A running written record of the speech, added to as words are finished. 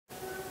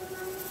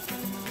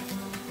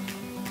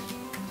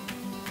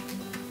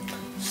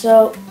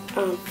So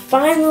I'm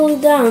finally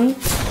done.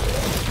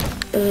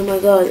 Oh my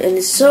god, and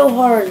it's so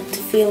hard to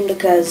film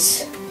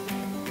because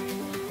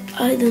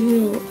I don't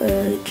know,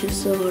 it's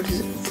just so hard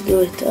to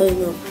do it, I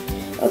don't know.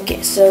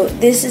 Okay, so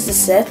this is the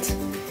set,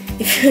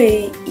 if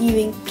you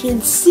even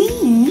can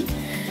see.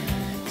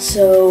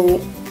 So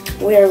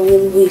where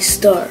will we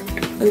start? I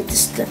need to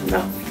stand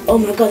up. Oh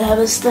my god, I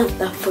haven't stand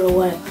up for a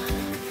while.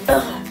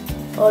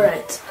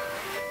 Alright.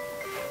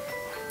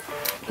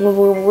 We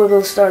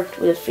will start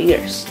with the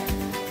figures.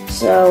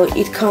 So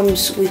it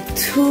comes with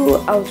 2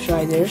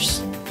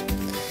 Outriders.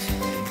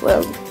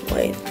 Well,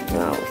 wait,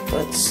 now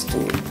let's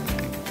do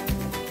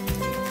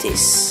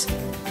this.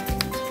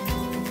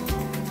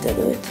 Did I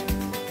do it?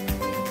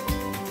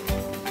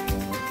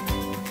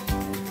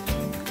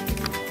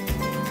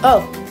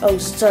 Oh,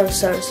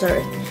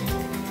 sorry.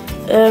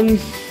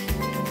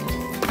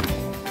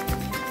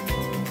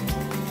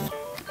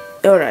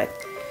 Alright,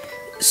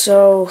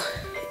 so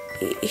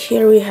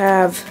here we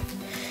have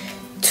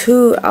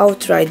 2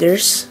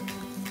 Outriders.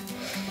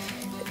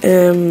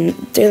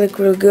 They look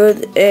real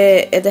good.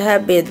 They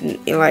have been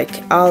in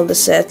like all the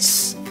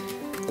sets.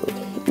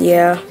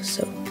 Yeah,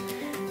 so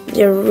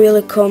they're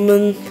really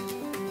common.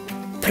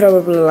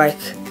 Probably like,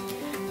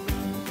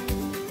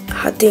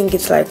 I think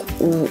it's like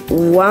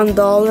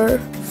 $1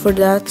 for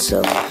that,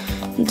 so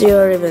they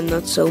are even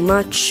not so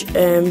much.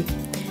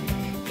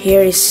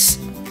 Here is,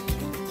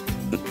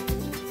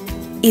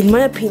 in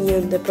my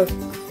opinion, the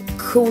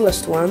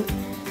coolest one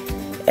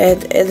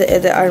at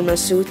the armor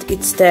suit.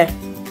 It's the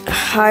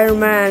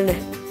Spiderman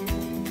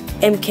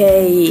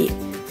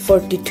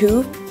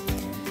MK42.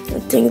 I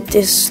think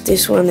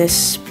this one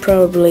is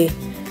probably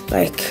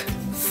like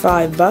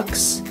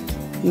 $5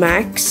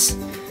 max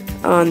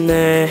on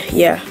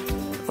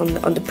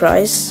on the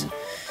price.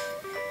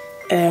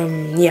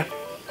 Yeah,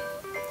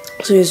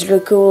 so it's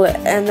really cool,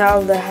 and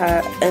all the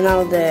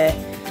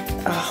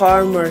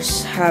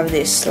armors have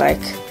this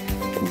like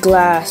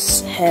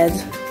glass head.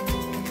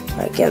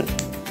 I can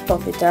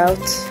pop it out.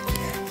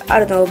 I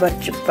don't know, but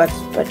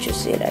you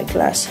see that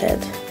glass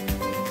head,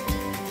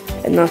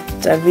 and not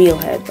a real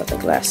head, but a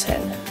glass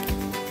head.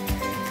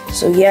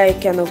 So yeah, I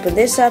can open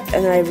this up,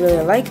 and I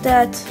really like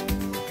that.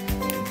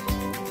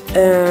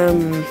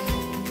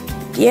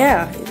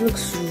 Yeah, it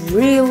looks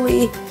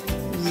really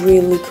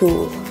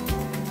cool.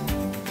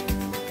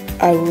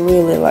 I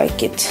really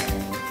like it.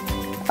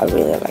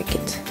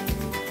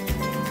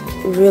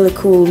 Really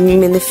cool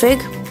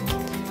minifig.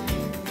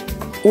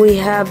 We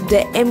have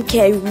the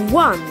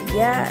MK1,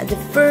 yeah, the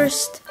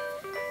first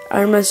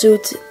armor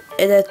suit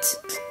that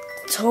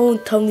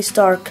Tony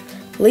Stark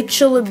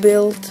literally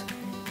built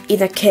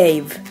in a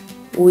cave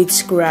with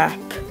scrap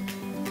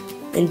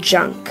and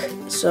junk.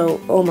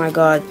 So, oh my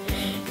god,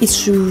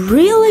 it's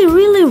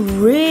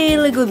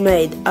really good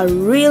made. I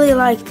really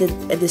like the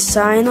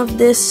design of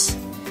this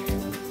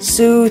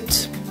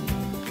suit,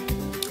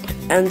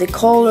 and the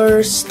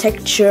colors,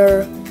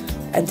 texture,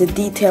 and the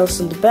details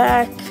on the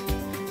back.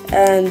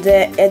 And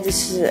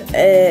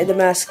the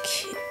mask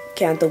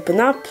can't open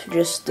up,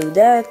 just do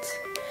that.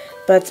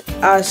 But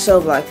I so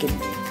like it.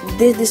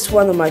 This is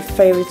one of my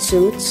favorite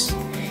suits.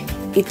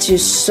 It's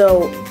just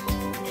so...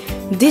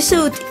 This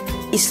suit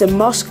is the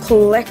most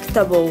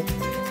collectible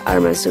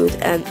armor suit,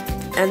 and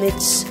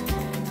it's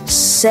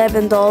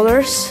 $7.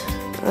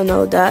 I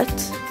know that.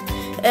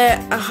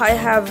 I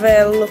have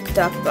looked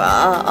up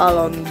all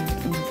on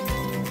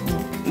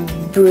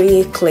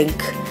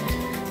Bricklink.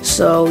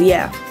 So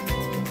yeah.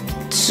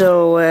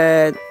 So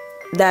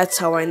that's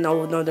how I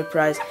know the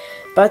price.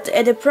 But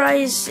the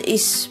price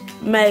is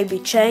maybe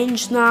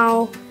changed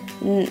now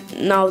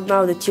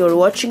that you're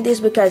watching this,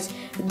 because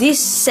these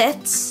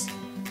sets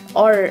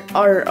are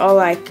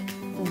like,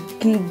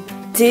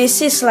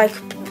 this is like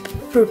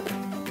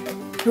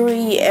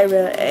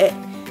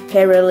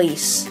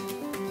pre-release,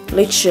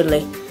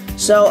 literally.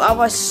 So I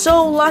was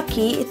so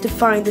lucky to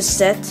find the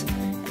set,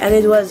 and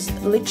it was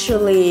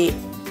literally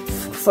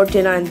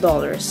 $49.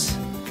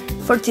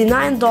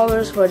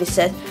 $49 for the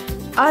set.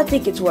 I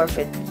think it's worth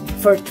it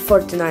for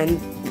 $49.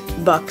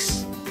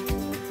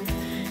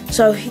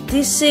 So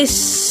this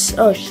is,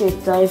 oh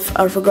shit, I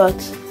forgot.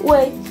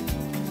 Wait,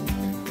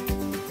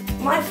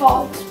 my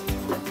fault.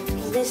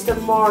 Is this the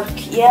Mark?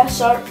 Yeah,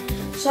 sorry.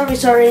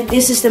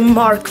 This is the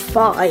Mark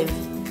 5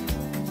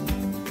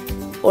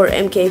 or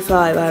MK5.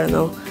 I don't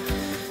know.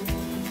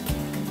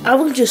 I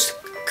will just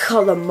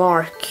call a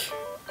Mark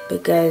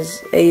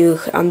because you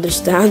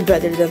understand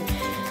better than.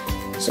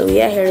 So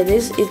yeah, here it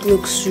is. It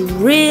looks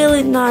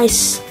really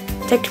nice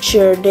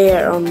texture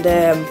there on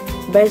the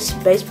base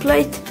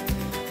plate.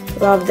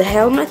 Love the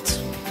helmet.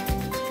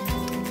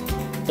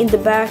 In the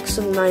back,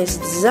 some nice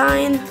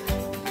design.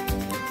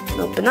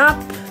 Open up.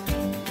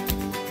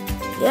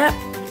 Yeah.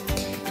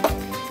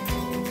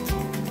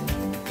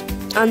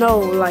 I know,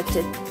 like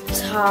the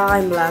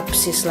time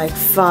lapse is like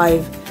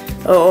 5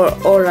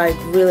 or like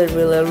really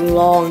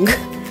long.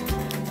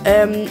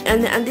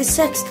 And this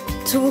set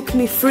took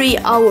me 3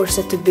 hours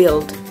to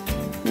build.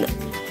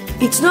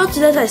 It's not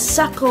that I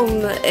suck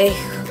on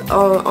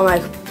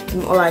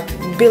like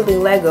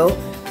building Lego,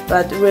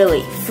 but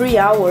really 3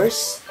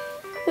 hours.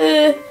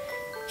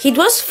 It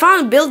was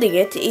fun building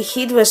it.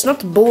 It was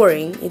not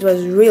boring. It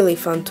was really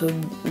fun to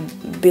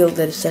build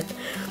the set.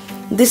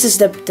 This is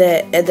the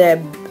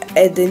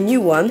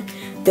new one,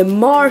 the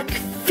Mark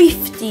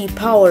 50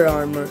 power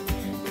armor,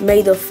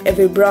 made of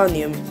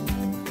vibranium,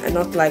 and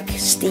not like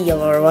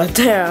steel or what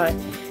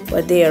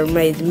they are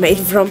made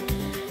from.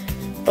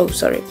 Oh,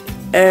 sorry.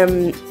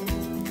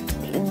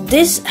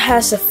 This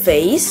has a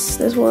face,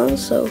 this one,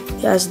 so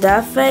it has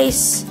that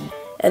face,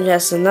 and it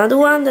has another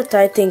one that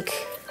I think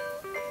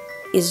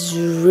is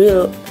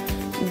real.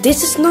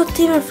 This is not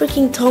even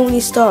freaking Tony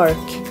Stark.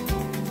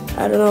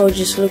 I don't know, it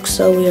just looks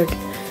so weird.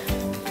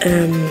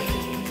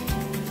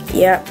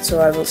 Yeah, so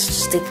I will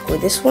stick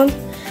with this one.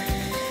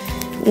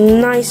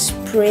 Nice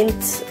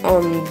print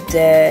on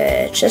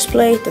the chest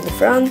plate at the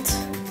front.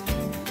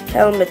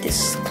 Helmet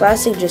is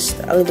classic, just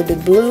a little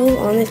bit blue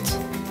on it.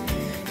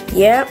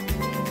 Yeah.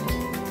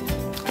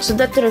 So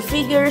that are the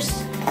figures.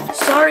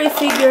 Sorry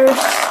figures.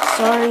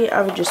 Sorry,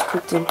 I will just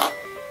put them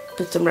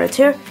right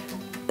here.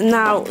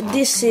 Now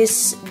this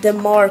is the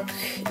Mark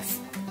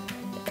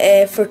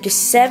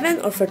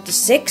 37 or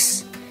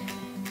 36.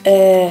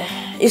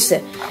 Is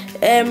it?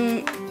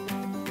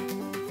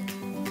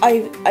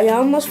 I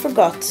almost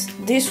forgot.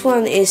 This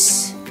one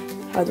is,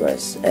 how do I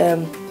say,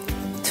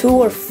 $2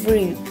 or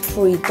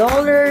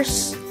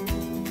 $3,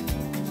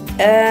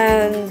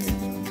 and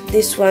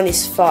this one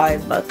is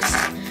 $5.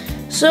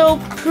 So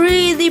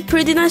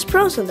pretty nice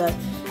price on that.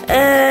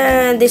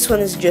 And this one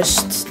is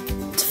just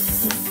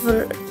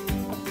 $3.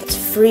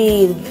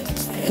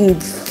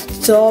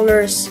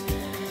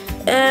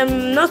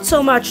 Not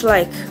so much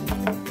like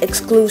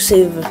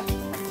exclusive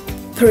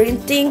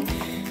printing.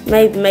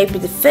 Maybe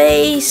the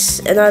face,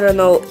 and I don't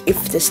know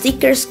if the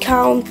stickers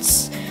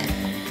counts.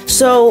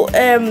 So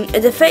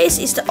the face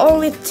is the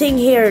only thing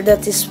here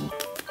that is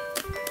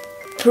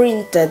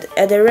printed,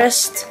 and the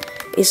rest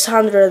is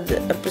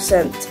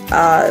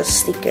 100%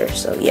 sticker.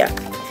 So yeah.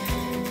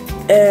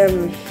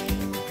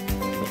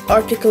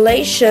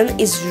 Articulation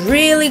is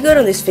really good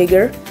on this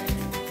figure.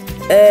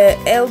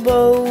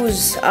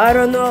 Elbows, I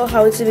don't know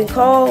how it's even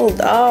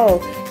called. Oh,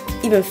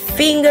 even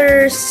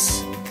fingers.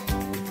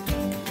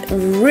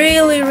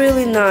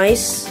 Really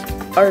nice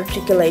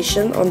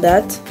articulation on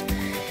that.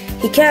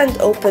 He can't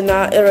open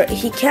up, or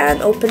he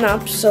can open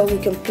up, so we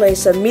can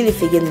place a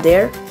minifig in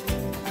there.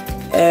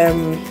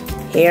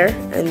 Here,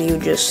 and you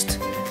just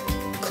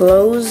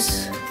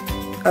close.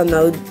 Oh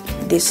no,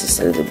 this is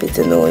a little bit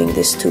annoying.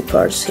 These two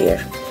parts here.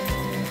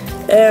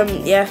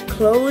 Yeah,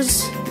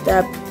 close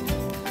that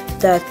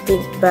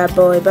thing, bad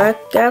boy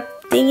back up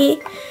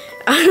thingy.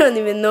 I don't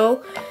even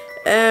know.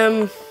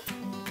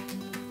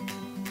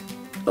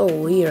 Oh,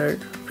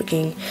 weird.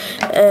 Freaking.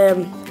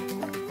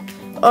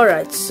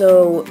 Alright,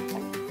 so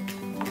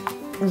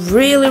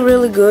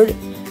really good.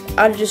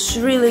 I just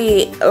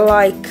really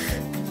like.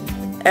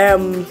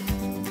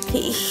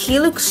 He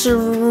looks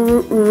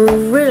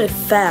really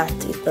fat.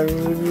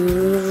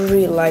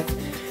 Really like.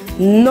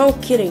 No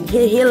kidding.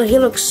 He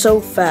looks so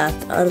fat.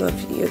 I don't know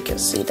if you can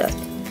see that,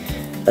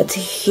 but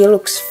he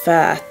looks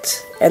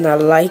fat, and I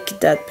like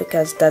that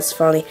because that's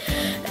funny.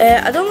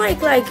 I don't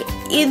like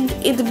in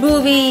the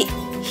movie.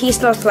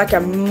 He's not like a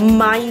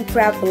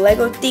Minecraft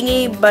Lego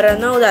thingy, but I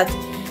know that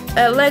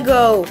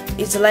Lego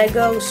is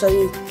Lego, so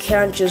you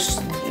can't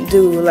just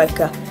do like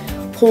a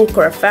Hulk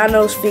or a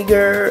Thanos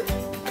figure.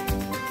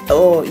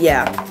 Oh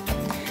yeah.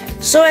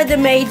 So I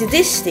made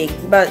this thing,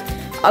 but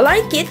I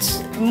like it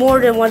more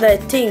than what I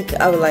think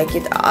I would like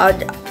it.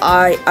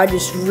 I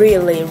just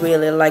really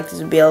like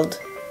this build.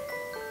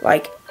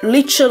 Like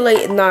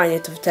literally 9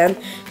 out of 10.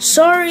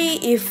 Sorry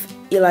if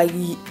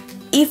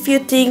you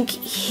think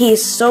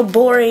he's so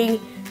boring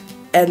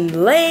and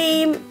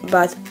lame,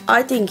 but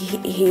I think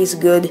he's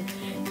good.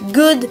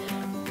 Good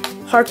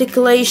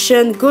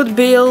articulation, good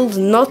build,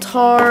 not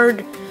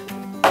hard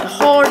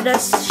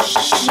as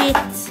shit,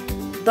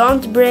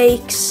 don't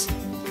breaks,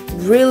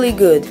 really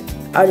good.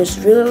 I just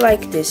really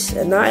like this,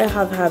 and I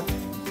have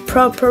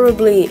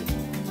probably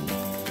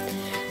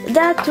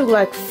that took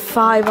like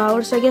 5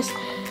 hours, I guess.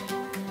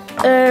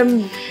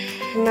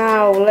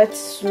 Now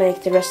let's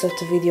make the rest of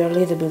the video a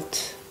little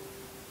bit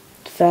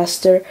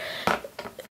faster.